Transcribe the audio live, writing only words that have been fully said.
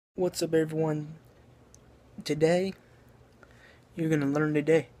What's up, everyone? Today, you're gonna learn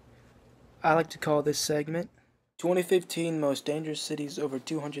today. I like to call this segment 2015 Most Dangerous Cities Over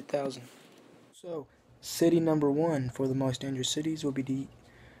 200,000. So, city number one for the most dangerous cities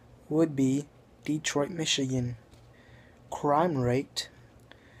would be Detroit, Michigan. Crime rate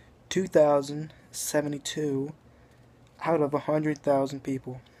 2,072 out of 100,000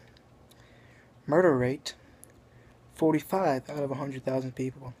 people. Murder rate 45 out of 100,000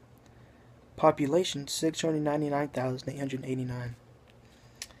 people. Population 699,889.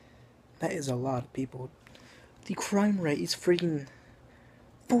 That is a lot of people. The crime rate is freaking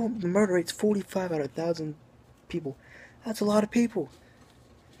the murder rate's 45 out of 1,000 people. That's a lot of people.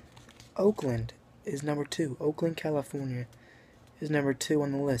 Oakland is number 2. Oakland, California is number 2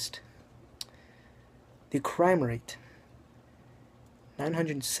 on the list. The crime rate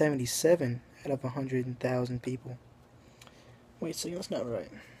 977 out of 100,000 people. Wait, so that's not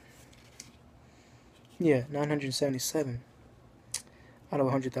right. Yeah, 977 out of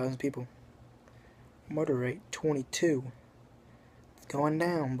 100,000 people. Murder rate 22. It's going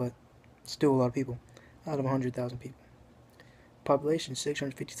down, but still a lot of people out of 100,000 people. Population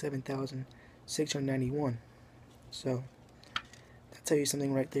 657,691. So that tells you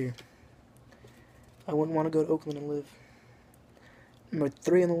something right there. I wouldn't want to go to Oakland and live. Number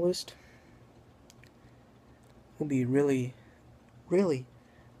 3 on the list will be really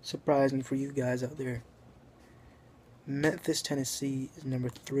surprising for you guys out there. Memphis, Tennessee is number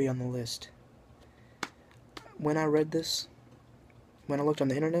 3 on the list. When I read this, when I looked on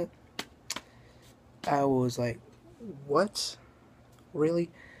the internet, I was like, what? Really?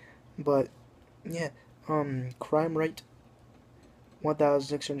 But yeah, crime rate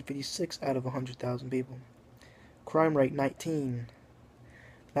 1,656 out of 100,000 people. Crime rate 19.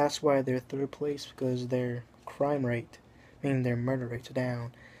 That's why they're 3rd place, because their crime rate, meaning their murder rate's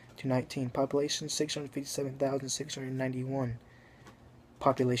down to 19. Population 657,691.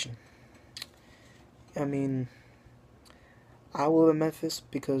 Population. I mean, I live in Memphis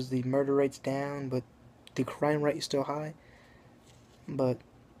because the murder rate's down, but the crime rate is still high. But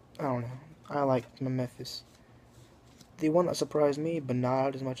I don't know. I like Memphis. The one that surprised me, but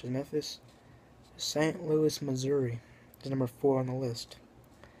not as much as Memphis, St. Louis, Missouri is number 4 on the list.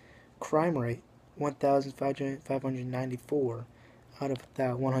 Crime rate 1,594 out of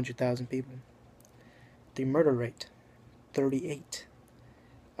 100,000 people. The murder rate 38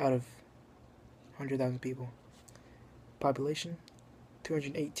 out of 100,000 people. Population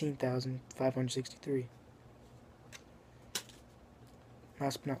 218,563.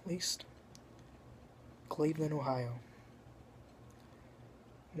 Last but not least, Cleveland, Ohio.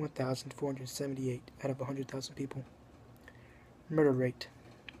 1,478 out of 100,000 people. Murder rate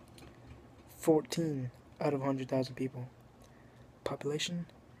 14 out of 100,000 people. Population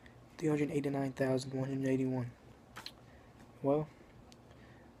 389,181. Well,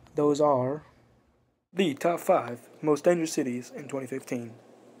 those are the top 5 most dangerous cities in 2015.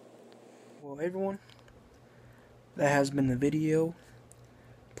 Well, everyone, that has been the video.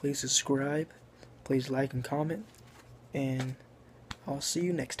 Please subscribe, please like and comment, and I'll see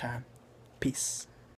you next time. Peace.